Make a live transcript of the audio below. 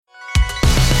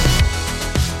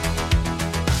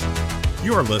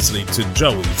You're listening to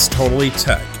Joey's Totally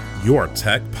Tech, your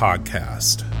tech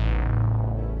podcast.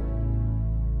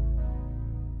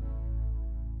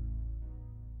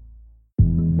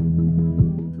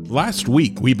 Last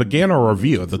week, we began our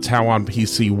review of the Tauon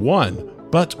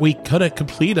PC-1, but we couldn't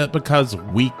complete it because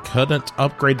we couldn't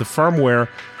upgrade the firmware,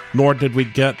 nor did we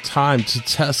get time to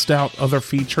test out other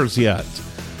features yet.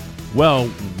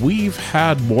 Well, we've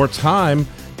had more time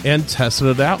and tested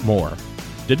it out more.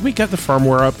 Did we get the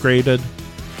firmware upgraded?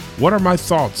 What are my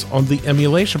thoughts on the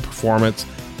emulation performance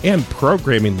and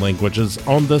programming languages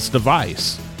on this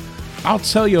device? I'll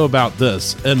tell you about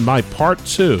this in my part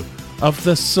 2 of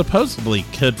this supposedly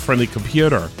kid-friendly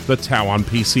computer, the Tauon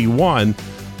PC-1,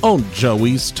 on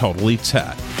Joey's Totally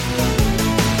Tech.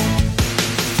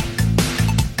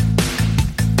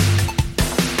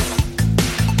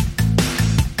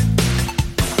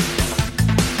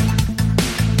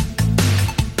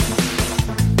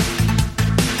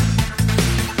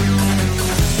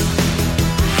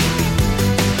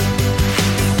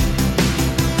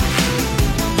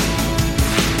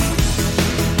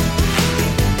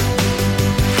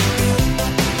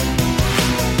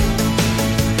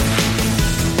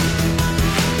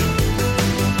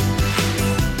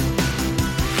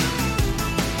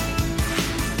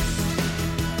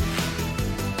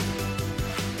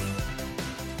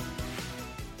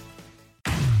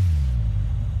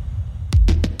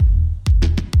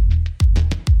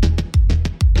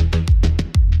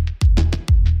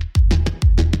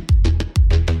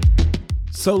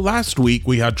 So last week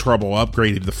we had trouble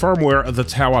upgrading the firmware of the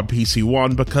Tauon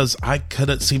PC-1 because I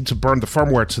couldn't seem to burn the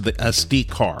firmware to the SD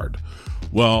card.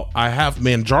 Well, I have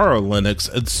Manjaro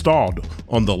Linux installed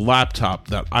on the laptop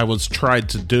that I was trying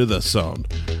to do this on.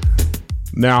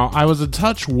 Now, I was in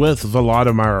touch with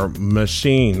Vladimir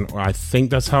Machine, I think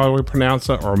that's how I would pronounce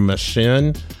it, or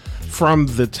Machine, from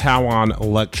the Tauon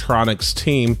Electronics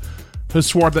team, who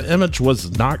swore the image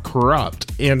was not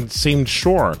corrupt and seemed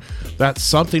sure that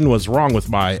something was wrong with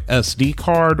my SD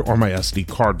card or my SD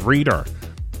card reader.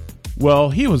 Well,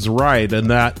 he was right in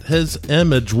that his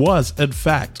image was, in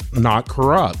fact, not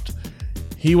corrupt.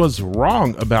 He was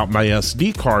wrong about my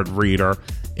SD card reader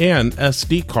and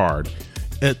SD card.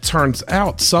 It turns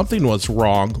out something was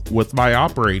wrong with my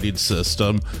operating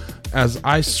system as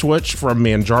I switched from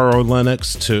Manjaro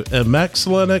Linux to MX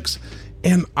Linux,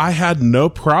 and I had no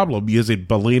problem using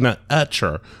Balena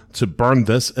Etcher to burn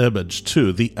this image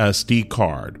to the SD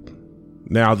card.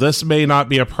 Now, this may not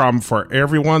be a problem for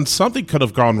everyone. Something could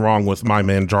have gone wrong with my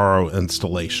Manjaro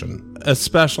installation,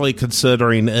 especially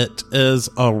considering it is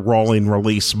a rolling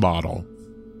release model.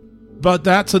 But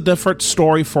that's a different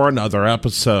story for another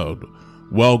episode.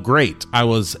 Well, great. I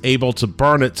was able to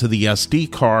burn it to the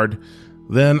SD card.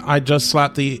 Then I just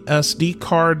slapped the SD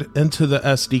card into the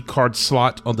SD card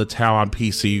slot on the Tauon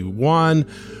PC-1,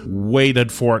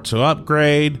 waited for it to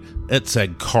upgrade, it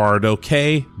said card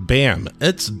okay, bam,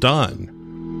 it's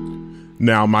done.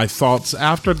 Now my thoughts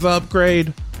after the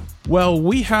upgrade? Well,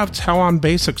 we have Tauon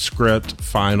Basic Script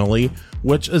finally,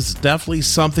 which is definitely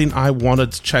something I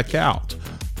wanted to check out.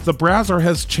 The browser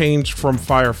has changed from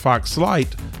Firefox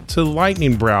Lite to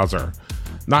Lightning Browser.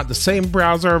 Not the same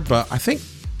browser, but I think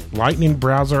Lightning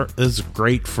Browser is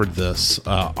great for this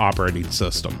operating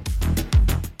system.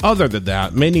 Other than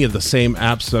that, many of the same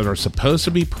apps that are supposed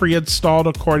to be pre-installed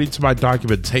according to my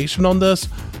documentation on this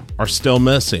are still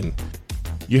missing.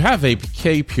 You have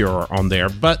APK Pure on there,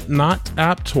 but not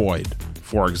Aptoid,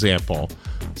 for example.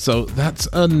 So that's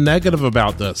a negative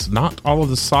about this. Not all of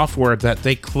the software that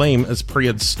they claim is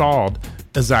pre-installed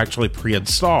is actually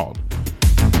pre-installed.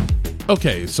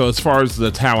 Okay, so as far as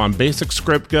the Tauon Basic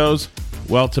Script goes,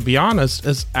 well, to be honest,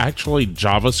 it's actually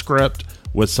JavaScript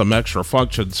with some extra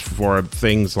functions for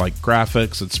things like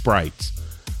graphics and sprites.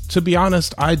 To be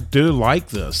honest, I do like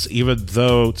this, even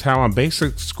though Tauon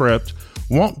Basic Script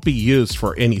won't be used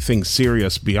for anything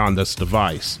serious beyond this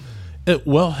device. It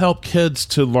will help kids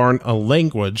to learn a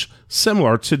language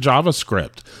similar to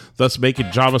JavaScript, thus making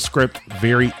JavaScript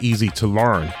very easy to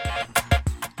learn.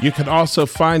 You can also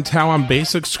find Tauon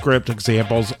Basic Script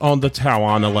examples on the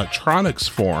Tauon Electronics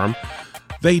forum.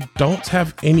 They don't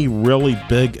have any really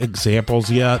big examples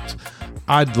yet.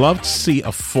 I'd love to see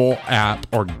a full app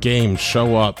or game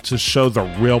show up to show the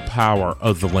real power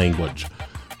of the language.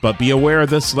 But be aware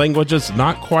this language is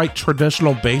not quite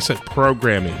traditional basic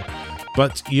programming,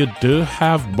 but you do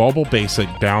have Mobile Basic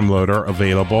Downloader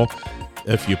available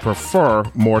if you prefer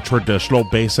more traditional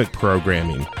basic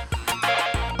programming.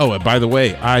 Oh, and by the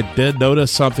way, I did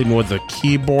notice something with the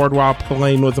keyboard while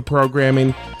playing with the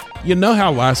programming. You know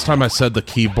how last time I said the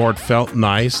keyboard felt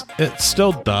nice? It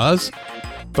still does,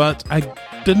 but I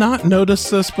did not notice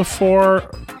this before.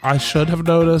 I should have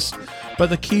noticed, but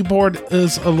the keyboard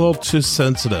is a little too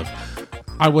sensitive.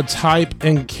 I would type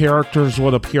and characters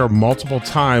would appear multiple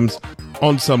times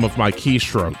on some of my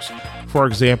keystrokes. For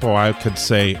example, I could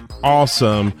say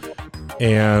awesome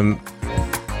and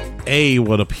A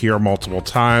would appear multiple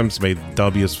times. Maybe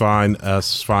W is fine,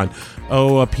 S is fine.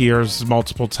 O appears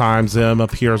multiple times, M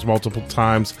appears multiple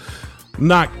times.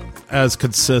 Not as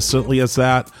consistently as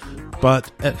that,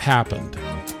 but it happened.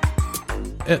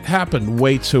 It happened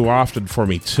way too often for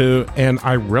me too, and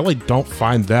I really don't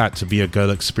find that to be a good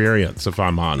experience, if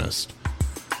I'm honest.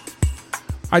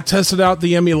 I tested out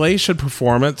the emulation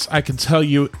performance. I can tell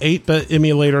you 8-bit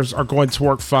emulators are going to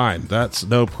work fine. That's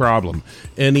no problem.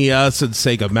 NES and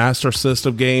Sega Master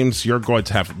System games, you're going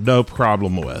to have no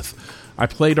problem with. I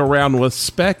played around with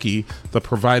Speccy, the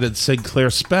provided Sinclair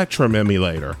Spectrum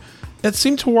emulator. It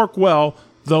seemed to work well,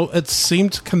 though it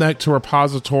seemed to connect to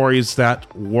repositories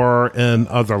that were in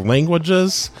other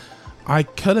languages. I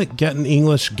couldn't get an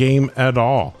English game at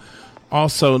all.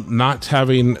 Also, not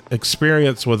having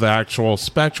experience with the actual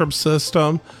Spectrum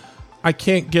system, I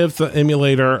can't give the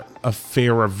emulator a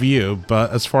fair review,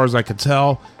 but as far as I could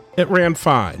tell, it ran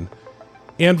fine.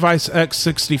 Anvice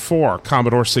X64,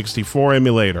 Commodore 64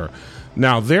 emulator.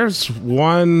 Now, there's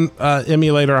one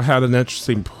emulator I had an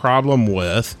interesting problem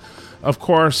with. Of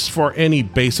course, for any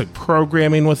basic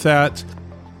programming with that,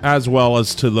 as well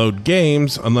as to load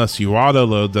games, unless you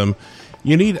auto-load them,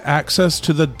 you need access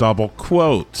to the double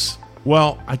quotes.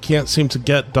 Well, I can't seem to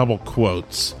get double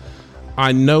quotes.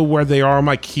 I know where they are on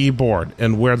my keyboard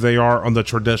and where they are on the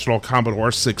traditional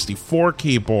Commodore 64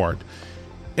 keyboard,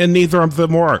 and neither of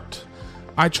them worked.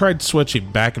 I tried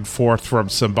switching back and forth from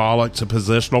symbolic to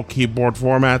positional keyboard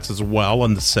formats as well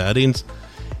in the settings,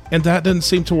 and that didn't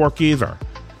seem to work either.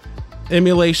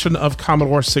 Emulation of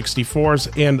Commodore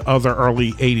 64s and other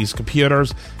early 80s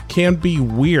computers can be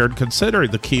weird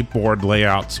considering the keyboard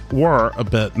layouts were a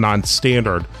bit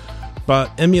non-standard,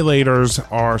 but emulators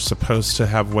are supposed to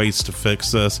have ways to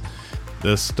fix this.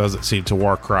 This doesn't seem to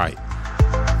work right.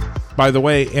 By the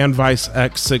way, Anvice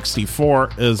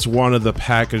X64 is one of the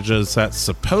packages that's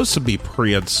supposed to be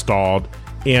pre-installed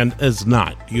and is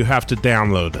not. You have to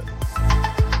download it.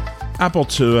 Apple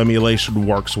II emulation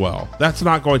works well. That's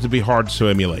not going to be hard to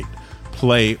emulate.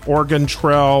 Play Oregon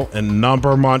Trail and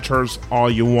Number Munchers all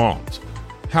you want.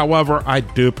 However, I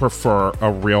do prefer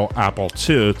a real Apple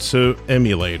II to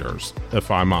emulators, if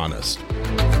I'm honest.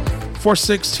 For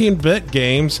 16-bit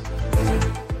games,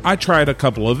 I tried a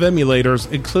couple of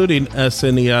emulators, including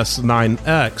SNES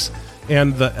 9X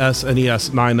and the SNES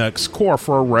 9X Core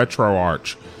for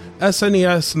RetroArch.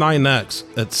 SNES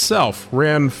 9X itself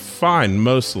ran fine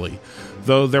mostly,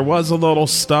 though there was a little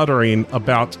stuttering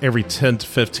about every 10 to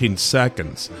 15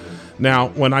 seconds. Now,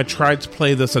 when I tried to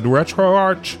play this in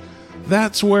RetroArch,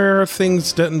 that's where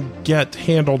things didn't get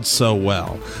handled so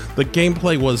well. The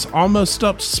gameplay was almost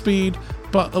up to speed,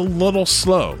 but a little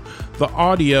slow. The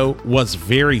audio was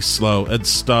very slow and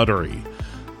stuttery.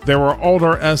 There were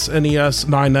older SNES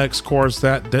 9X cores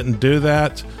that didn't do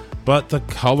that, but the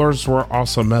colors were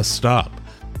also messed up.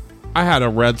 I had a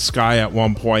red sky at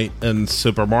one point in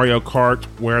Super Mario Kart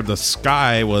where the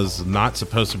sky was not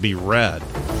supposed to be red.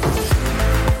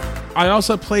 I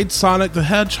also played Sonic the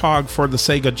Hedgehog for the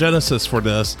Sega Genesis for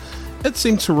this. It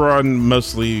seemed to run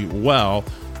mostly well,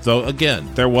 though again,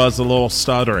 there was a little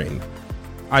stuttering.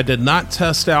 I did not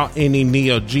test out any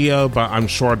Neo Geo, but I'm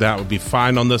sure that would be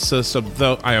fine on this system,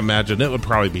 though I imagine it would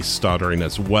probably be stuttering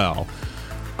as well.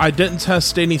 I didn't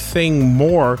test anything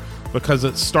more because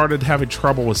it started having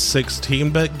trouble with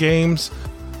 16-bit games,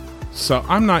 so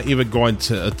I'm not even going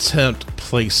to attempt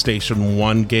PlayStation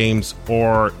 1 games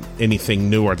or anything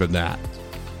newer than that.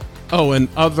 Oh, and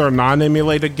other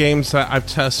non-emulated games that I've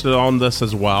tested on this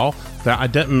as well that I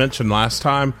didn't mention last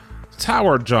time.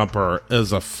 Tower Jumper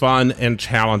is a fun and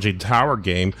challenging tower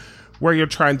game where you're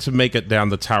trying to make it down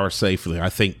the tower safely. I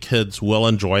think kids will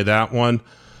enjoy that one.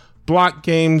 Block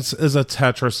Games is a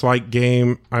Tetris-like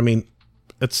game. I mean,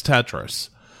 it's Tetris.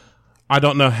 I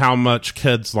don't know how much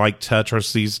kids like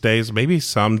Tetris these days. Maybe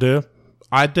some do.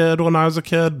 I did when I was a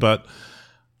kid, but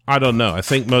I don't know. I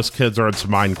think most kids are into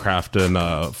Minecraft and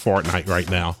Fortnite right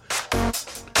now.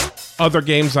 Other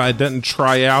games I didn't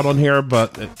try out on here,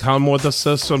 but it come with the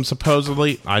system,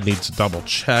 supposedly. I need to double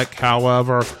check,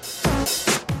 however.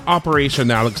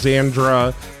 Operation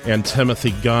Alexandra and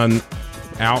Timothy Gunn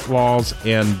Outlaws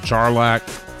and Jarlac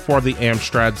for the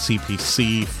Amstrad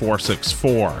CPC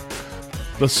 464.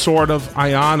 The Sword of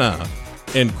Iana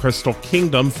and Crystal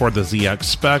Kingdom for the ZX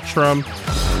Spectrum.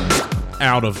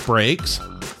 Out of Breaks,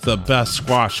 The Best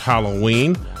Squash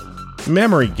Halloween,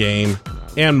 Memory Game,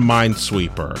 and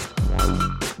Minesweeper.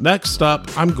 Next up,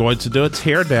 I'm going to do a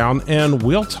teardown, and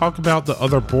we'll talk about the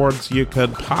other boards you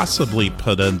could possibly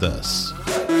put in this.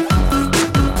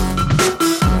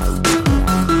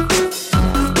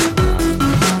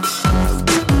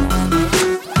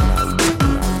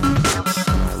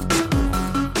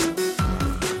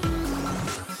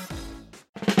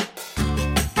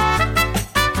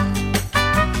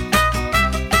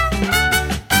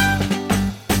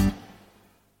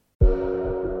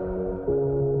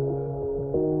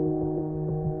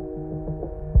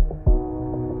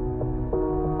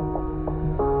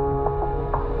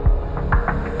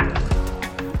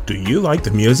 Do you like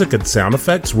the music and sound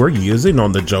effects we're using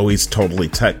on the Joey's Totally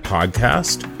Tech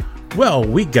podcast? Well,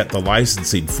 we get the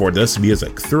licensing for this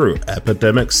music through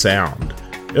Epidemic Sound.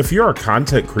 If you're a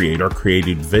content creator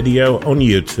creating video on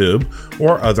YouTube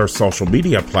or other social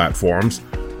media platforms,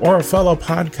 or a fellow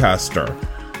podcaster,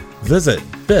 visit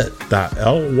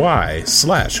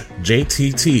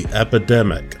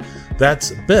bit.ly/JTTepidemic.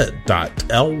 That's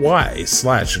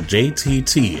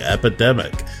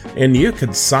bit.ly/JTTepidemic. And you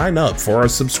can sign up for a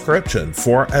subscription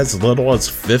for as little as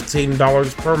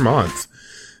 $15 per month.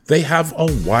 They have a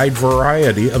wide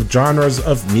variety of genres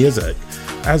of music,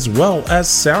 as well as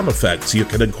sound effects you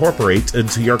can incorporate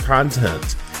into your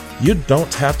content. You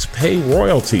don't have to pay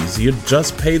royalties, you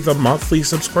just pay the monthly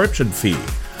subscription fee.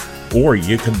 Or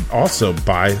you can also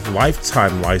buy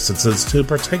lifetime licenses to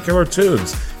particular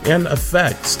tunes and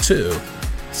effects too.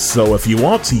 So if you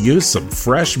want to use some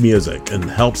fresh music and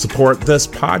help support this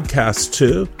podcast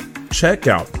too, check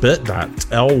out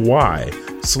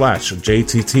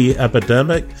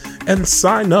bit.ly/JTTepidemic and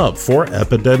sign up for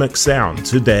Epidemic Sound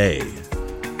today.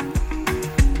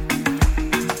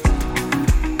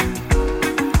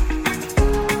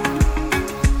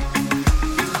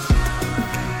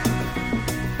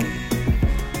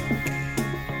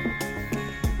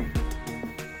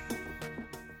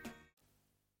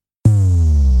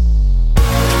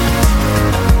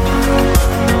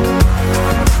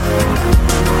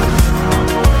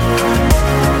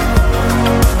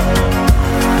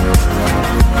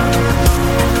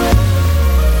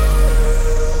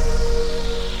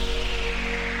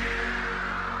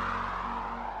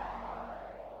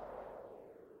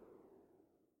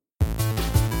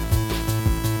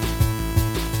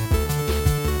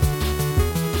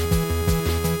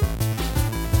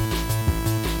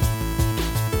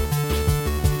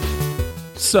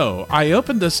 So, I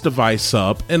opened this device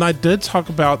up, and I did talk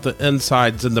about the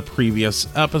insides in the previous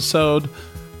episode.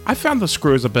 I found the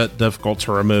screws a bit difficult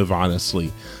to remove,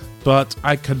 honestly, but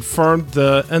I confirmed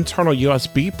the internal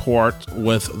USB port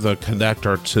with the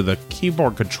connector to the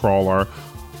keyboard controller.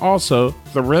 Also,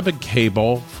 the ribbon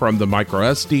cable from the micro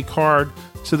SD card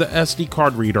to the SD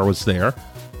card reader was there,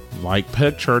 like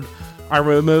pictured. I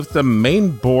removed the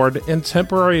main board and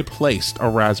temporarily placed a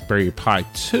Raspberry Pi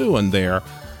 2 in there.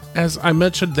 As I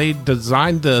mentioned, they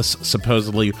designed this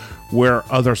supposedly where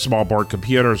other small board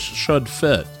computers should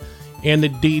fit. And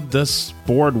indeed, this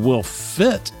board will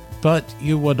fit, but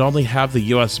you would only have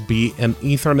the USB and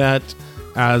Ethernet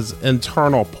as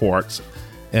internal ports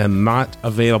and not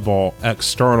available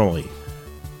externally.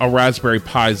 A Raspberry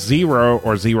Pi Zero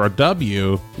or Zero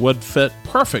W would fit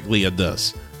perfectly in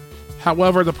this.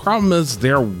 However, the problem is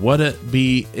there wouldn't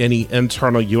be any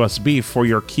internal USB for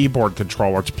your keyboard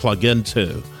controller to plug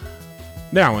into.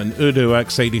 Now, an Udo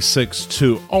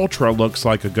x86-2 Ultra looks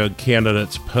like a good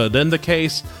candidate to put in the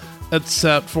case,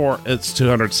 except for it's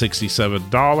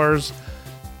 $267.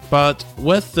 But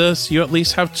with this, you at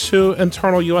least have 2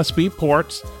 internal USB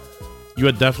ports. You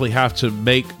would definitely have to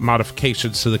make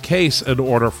modifications to the case in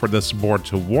order for this board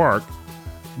to work,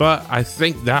 but I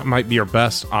think that might be your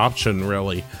best option,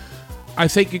 really. I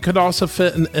think you could also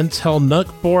fit an Intel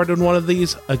NUC board in one of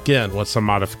these, again with some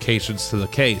modifications to the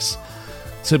case.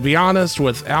 To be honest,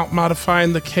 without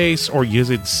modifying the case or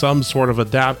using some sort of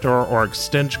adapter or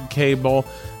extension cable,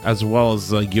 as well as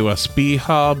the USB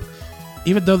hub,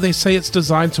 even though they say it's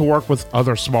designed to work with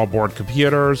other small board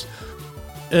computers,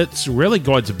 it's really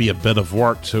going to be a bit of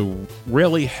work to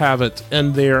really have it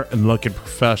in there and looking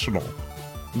professional.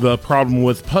 The problem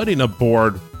with putting a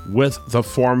board with the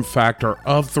form factor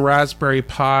of the Raspberry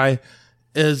Pi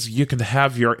is you can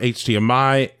have your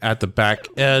HDMI at the back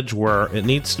edge where it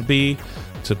needs to be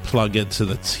to plug into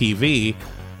the TV,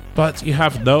 but you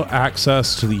have no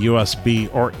access to the USB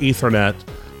or Ethernet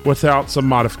without some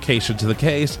modification to the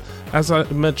case, as I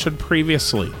mentioned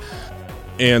previously.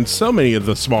 And so many of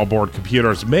the small board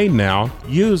computers made now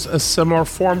use a similar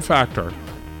form factor.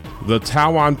 The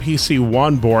Tauon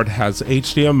PC-1 board has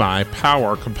HDMI,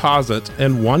 power, composite,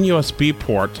 and 1 USB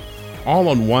port, all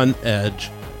on one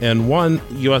edge, and 1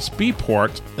 USB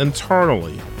port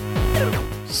internally.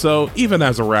 So even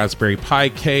as a Raspberry Pi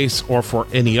case or for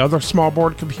any other small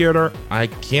board computer, I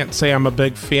can't say I'm a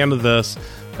big fan of this,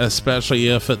 especially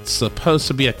if it's supposed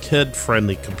to be a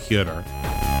kid-friendly computer.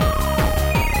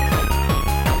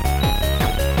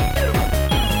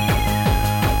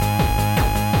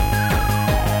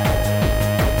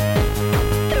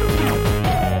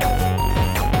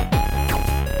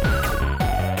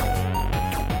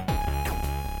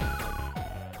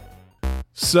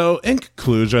 So, in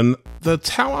conclusion, the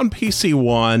Tauon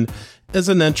PC-1 is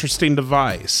an interesting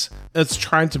device. It's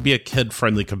trying to be a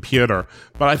kid-friendly computer,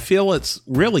 but I feel it's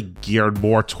really geared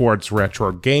more towards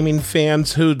retro gaming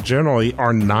fans who generally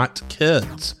are not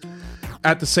kids.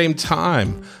 At the same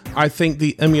time, I think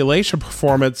the emulation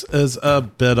performance is a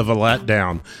bit of a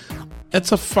letdown.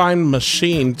 It's a fine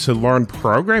machine to learn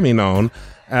programming on,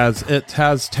 as it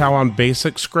has Tauon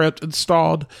Basic Script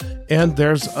installed, and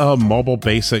there's a Mobile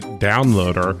Basic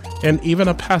downloader, and even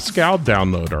a Pascal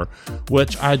downloader,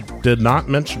 which I did not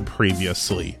mention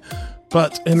previously.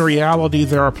 But in reality,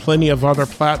 there are plenty of other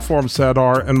platforms that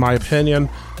are, in my opinion,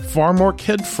 far more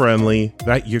kid-friendly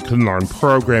that you can learn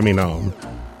programming on.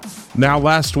 Now,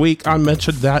 last week I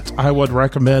mentioned that I would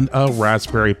recommend a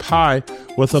Raspberry Pi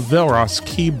with a Vilros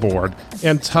keyboard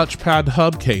and touchpad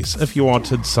hub case if you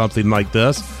wanted something like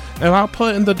this, and I'll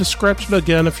put in the description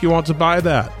again if you want to buy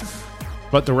that.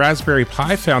 But the Raspberry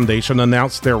Pi Foundation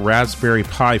announced their Raspberry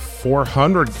Pi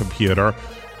 400 computer,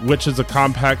 which is a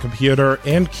compact computer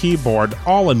and keyboard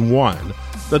all in one.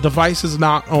 The device is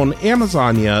not on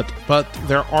Amazon yet, but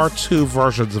there are two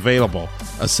versions available,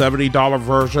 a $70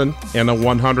 version and a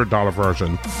 $100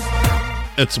 version.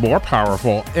 It's more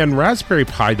powerful, and Raspberry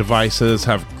Pi devices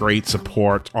have great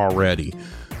support already.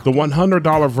 The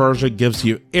 $100 version gives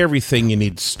you everything you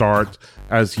need to start,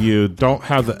 as you don't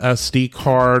have the SD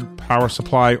card, power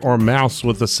supply, or mouse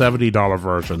with the $70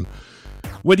 version.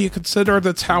 When you consider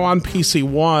the Tauon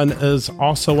PC-1 is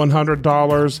also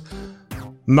 $100,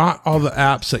 not all the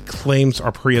apps it claims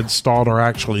are pre-installed are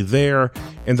actually there,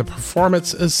 and the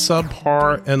performance is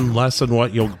subpar and less than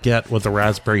what you'll get with the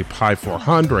Raspberry Pi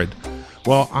 400.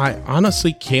 Well, I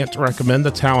honestly can't recommend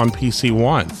the Tauon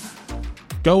PC-1.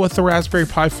 Go with the Raspberry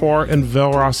Pi 4 and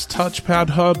Vilros touchpad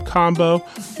hub combo,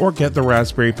 or get the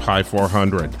Raspberry Pi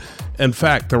 400. In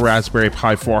fact, the Raspberry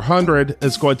Pi 400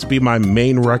 is going to be my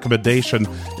main recommendation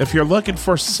if you're looking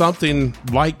for something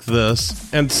like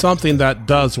this and something that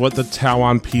does what the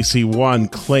Tauon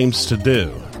PC-1 claims to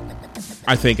do.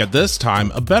 I think at this time,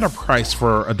 a better price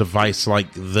for a device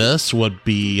like this would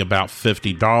be about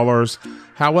 $50.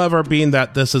 However, being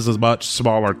that this is a much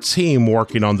smaller team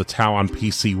working on the Tauon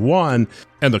PC-1,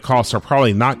 and the costs are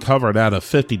probably not covered at a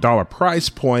 $50 price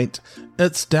point,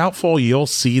 it's doubtful you'll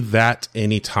see that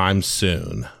anytime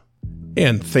soon.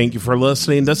 And thank you for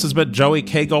listening. This has been Joey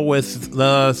Cagle with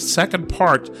the second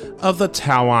part of the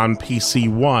Tauon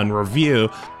PC-1 review.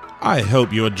 I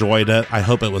hope you enjoyed it. I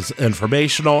hope it was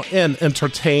informational and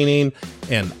entertaining,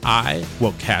 and I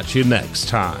will catch you next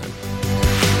time.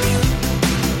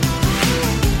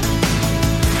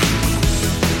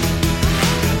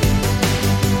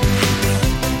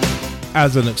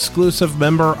 As an exclusive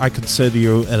member, I consider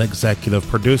you an executive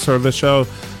producer of the show.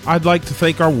 I'd like to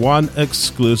thank our one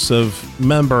exclusive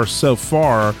member so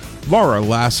far, Laura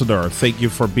Lassiter. Thank you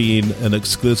for being an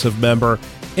exclusive member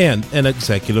and an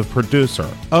executive producer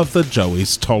of the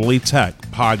Joey's Totally Tech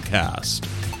podcast.